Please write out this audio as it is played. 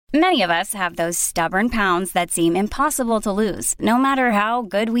Many of us have those stubborn pounds that seem impossible to lose, no matter how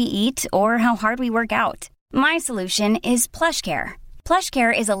good we eat or how hard we work out. My solution is PlushCare.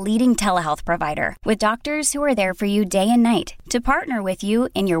 PlushCare is a leading telehealth provider with doctors who are there for you day and night to partner with you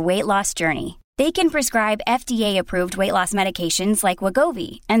in your weight loss journey. They can prescribe FDA-approved weight loss medications like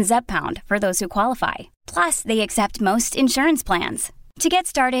Wegovy and Zepbound for those who qualify. Plus, they accept most insurance plans. To get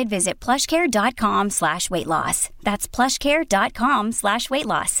started, visit plushcare.com/weightloss. That's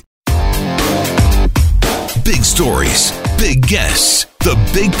plushcare.com/weightloss. Big stories, big guests, the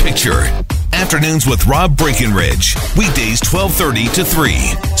big picture. Afternoons with Rob Breckenridge. Weekdays 12:30 to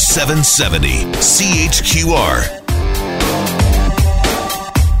 3, 770 CHQR.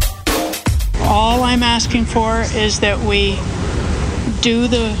 All I'm asking for is that we do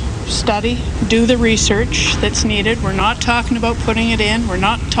the study, do the research that's needed. We're not talking about putting it in. We're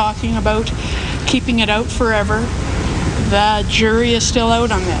not talking about keeping it out forever. The jury is still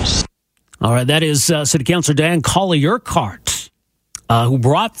out on this. All right, that is City Councillor Diane Colley-Urquhart, who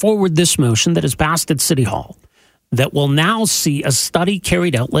brought forward this motion that has passed at City Hall that will now see a study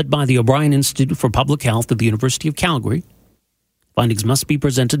carried out led by the O'Brien Institute for Public Health at the University of Calgary. Findings must be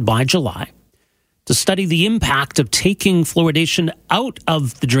presented by July to study the impact of taking fluoridation out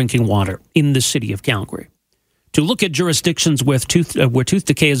of the drinking water in the city of Calgary, to look at jurisdictions where tooth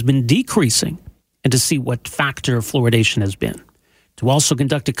decay has been decreasing and to see what factor fluoridation has been, to also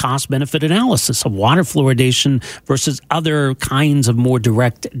conduct a cost-benefit analysis of water fluoridation versus other kinds of more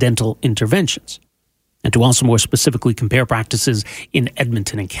direct dental interventions, and to also more specifically compare practices in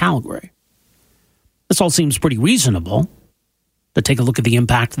Edmonton and Calgary. This all seems pretty reasonable. To take a look at the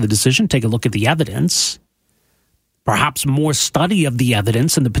impact of the decision, take a look at the evidence, perhaps more study of the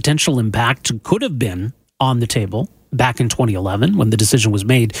evidence and the potential impact could have been on the table back in 2011 when the decision was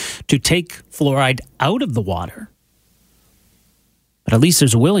made to take fluoride out of the water. But at least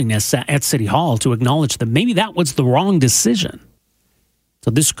there's a willingness at City Hall to acknowledge that maybe that was the wrong decision.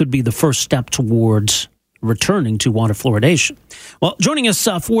 So this could be the first step towards returning to water fluoridation. Well, joining us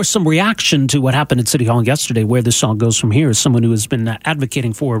for some reaction to what happened at City Hall yesterday, where this all goes from here, is someone who has been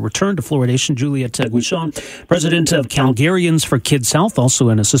advocating for a return to fluoridation, Juliette Guichon, president of Calgarians for Kids Health, also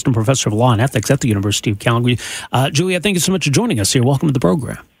an assistant professor of law and ethics at the University of Calgary. Juliette, thank you so much for joining us here. Welcome to the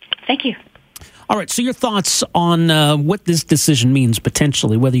program. Thank you. All right, so your thoughts on what this decision means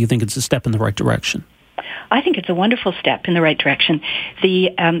potentially, whether you think it's a step in the right direction. I think it's a wonderful step in the right direction.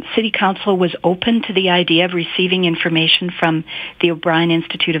 The City Council was open to the idea of receiving information from the O'Brien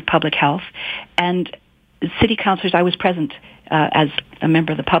Institute of Public Health. And City Councillors, I was present as a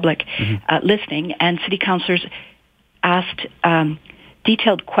member of the public listening, and City Councillors asked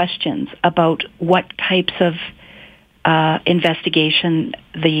detailed questions about what types of investigation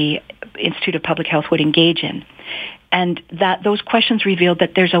the Institute of Public Health would engage in. And that those questions revealed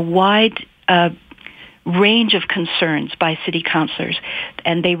that there's a wide range of concerns by city councillors,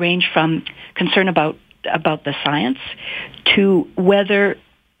 and they range from concern about the science to whether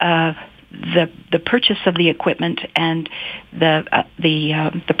the purchase of the equipment and the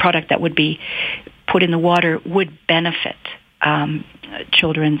product that would be put in the water would benefit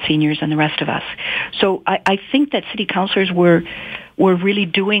children, seniors, and the rest of us. So I think that city councillors were really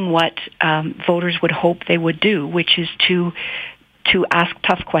doing what voters would hope they would do, which is to ask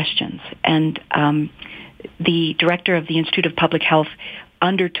tough questions. And the director of the Institute of Public Health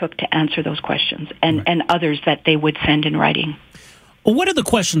undertook to answer those questions and others that they would send in writing. Well, what are the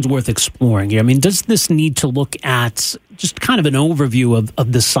questions worth exploring here? I mean, does this need to look at just kind of an overview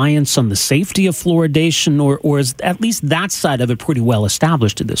of the science on the safety of fluoridation, or is at least that side of it pretty well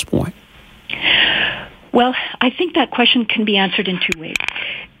established at this point? Well, I think that question can be answered in two ways.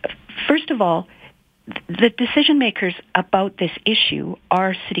 First of all, the decision makers about this issue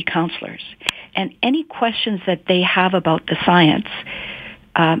are city councillors, and any questions that they have about the science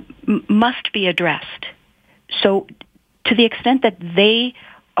must be addressed. So to the extent that they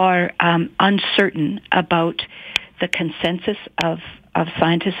are uncertain about the consensus of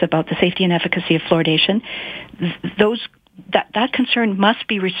scientists about the safety and efficacy of fluoridation, that concern must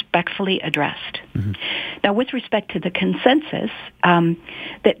be respectfully addressed. Mm-hmm. Now, with respect to the consensus,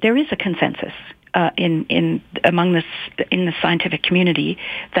 that there is a consensus in the scientific community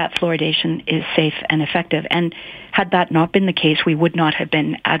that fluoridation is safe and effective. And had that not been the case, we would not have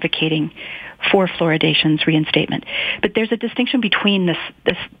been advocating for fluoridation's reinstatement. But there's a distinction between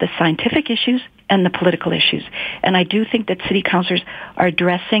the scientific issues and the political issues. And I do think that city councillors are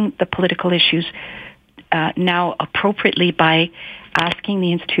addressing the political issues now appropriately by asking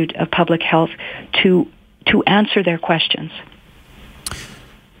the Institute of Public Health to answer their questions.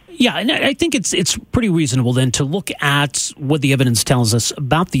 Yeah, and I think it's pretty reasonable then to look at what the evidence tells us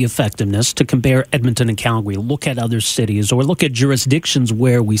about the effectiveness, to compare Edmonton and Calgary, look at other cities, or look at jurisdictions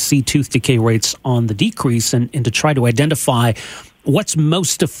where we see tooth decay rates on the decrease, and to try to identify what's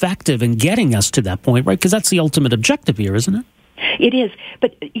most effective in getting us to that point, right? Because that's the ultimate objective here, isn't it? It is.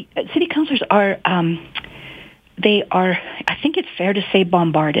 But city councillors are, I think it's fair to say,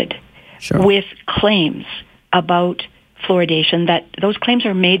 bombarded with claims about fluoridation, that those claims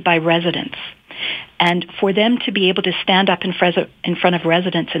are made by residents. And for them to be able to stand up in front of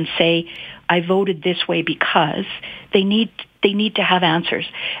residents and say, I voted this way because, they need to have answers.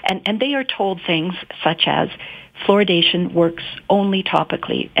 And they are told things such as fluoridation works only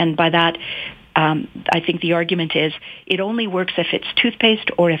topically. And by that, I think the argument is it only works if it's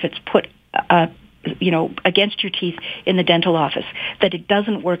toothpaste or if it's put against your teeth in the dental office, that it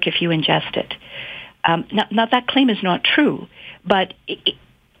doesn't work if you ingest it. Now, that claim is not true, but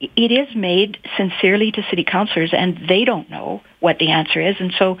it is made sincerely to city councillors, and they don't know what the answer is,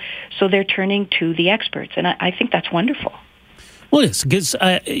 and so they're turning to the experts, and I think that's wonderful. Well, it is, because,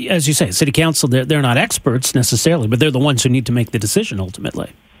 as you say, city council, they're not experts necessarily, but they're the ones who need to make the decision ultimately.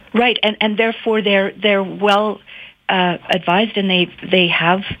 Right, and therefore they're well advised, and they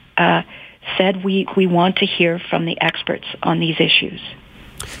have said we want to hear from the experts on these issues.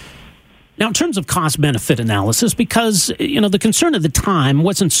 Now, in terms of cost-benefit analysis, because, the concern at the time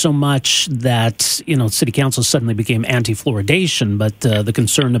wasn't so much that, city council suddenly became anti-fluoridation, but the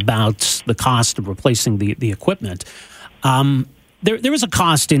concern about the cost of replacing the equipment. There is a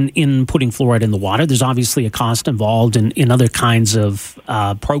cost in putting fluoride in the water. There's obviously a cost involved in other kinds of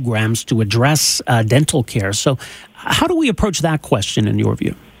programs to address dental care. So how do we approach that question in your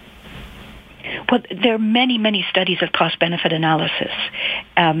view? Well, there are many, many studies of cost-benefit analysis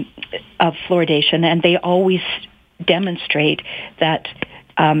of fluoridation, and they always demonstrate that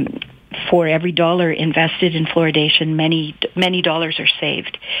for every dollar invested in fluoridation, many dollars are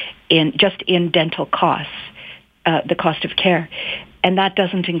saved in dental costs, the cost of care. And that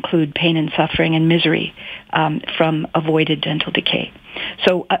doesn't include pain and suffering and misery from avoided dental decay.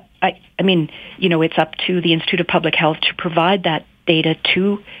 So, it's up to the Institute of Public Health to provide that data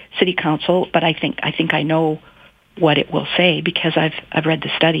to City Council, but I think I know what it will say because I've read the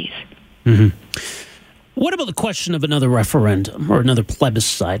studies. Mm-hmm. What about the question of another referendum or another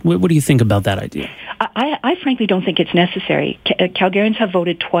plebiscite? What do you think about that idea? I frankly don't think it's necessary. Calgarians have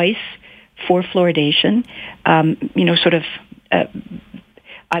voted twice for fluoridation. I've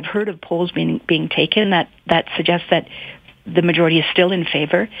heard of polls being taken that suggest that the majority is still in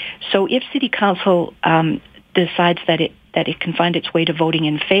favor. So if City Council decides that it can find its way to voting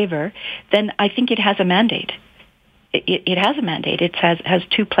in favor, then I think it has a mandate. It has a mandate. It has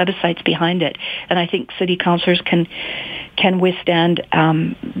two plebiscites behind it, and I think city councillors can withstand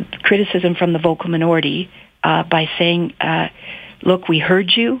criticism from the vocal minority by saying, "Look, we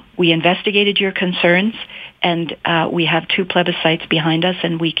heard you. We investigated your concerns, and we have two plebiscites behind us,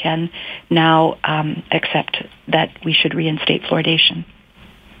 and we can now accept that we should reinstate fluoridation."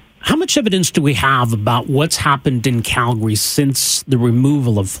 How much evidence do we have about what's happened in Calgary since the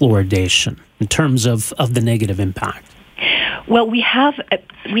removal of fluoridation in terms of the negative impact? Well, we have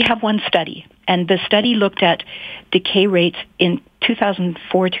one study, and the study looked at decay rates in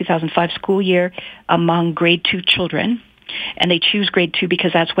 2004-2005 school year among grade 2 children, and they choose grade 2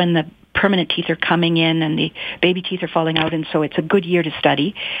 because that's when the permanent teeth are coming in and the baby teeth are falling out, and so it's a good year to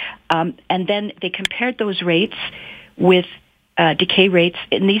study. And then they compared those rates with decay rates,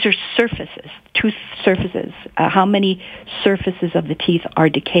 and these are surfaces, tooth surfaces, how many surfaces of the teeth are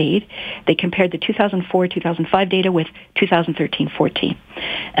decayed. They compared the 2004-2005 data with 2013-14.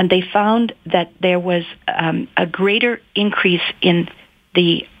 And they found that there was a greater increase in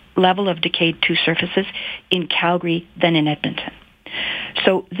the level of decayed tooth surfaces in Calgary than in Edmonton.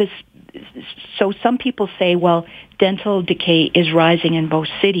 So some people say, well, dental decay is rising in both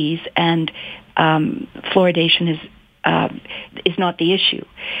cities, and fluoridation is not the issue.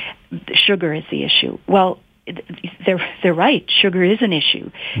 Sugar is the issue. Well, they're right. Sugar is an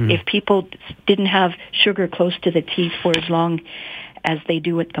issue. If people didn't have sugar close to the teeth for as long as they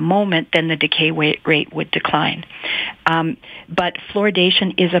do at the moment, then the decay rate would decline. But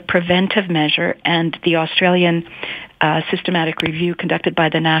fluoridation is a preventive measure, and the Australian systematic review conducted by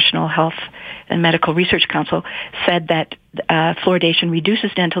the National Health and Medical Research Council said that fluoridation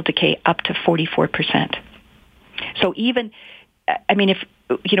reduces dental decay up to 44%. So even, if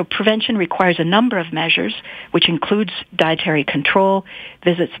prevention requires a number of measures, which includes dietary control,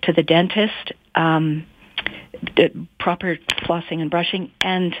 visits to the dentist, proper flossing and brushing,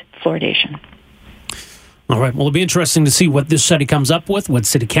 and fluoridation. All right. Well, it'll be interesting to see what this study comes up with, what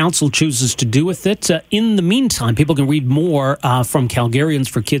City Council chooses to do with it. In the meantime, people can read more from Calgarians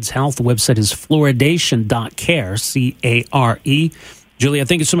for Kids Health. The website is fluoridation.care, C-A-R-E. Julia,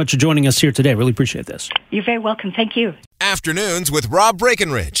 thank you so much for joining us here today. Really appreciate this. You're very welcome. Thank you. Afternoons with Rob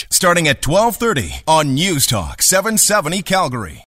Breckenridge, starting at 12:30 on News Talk 770 Calgary.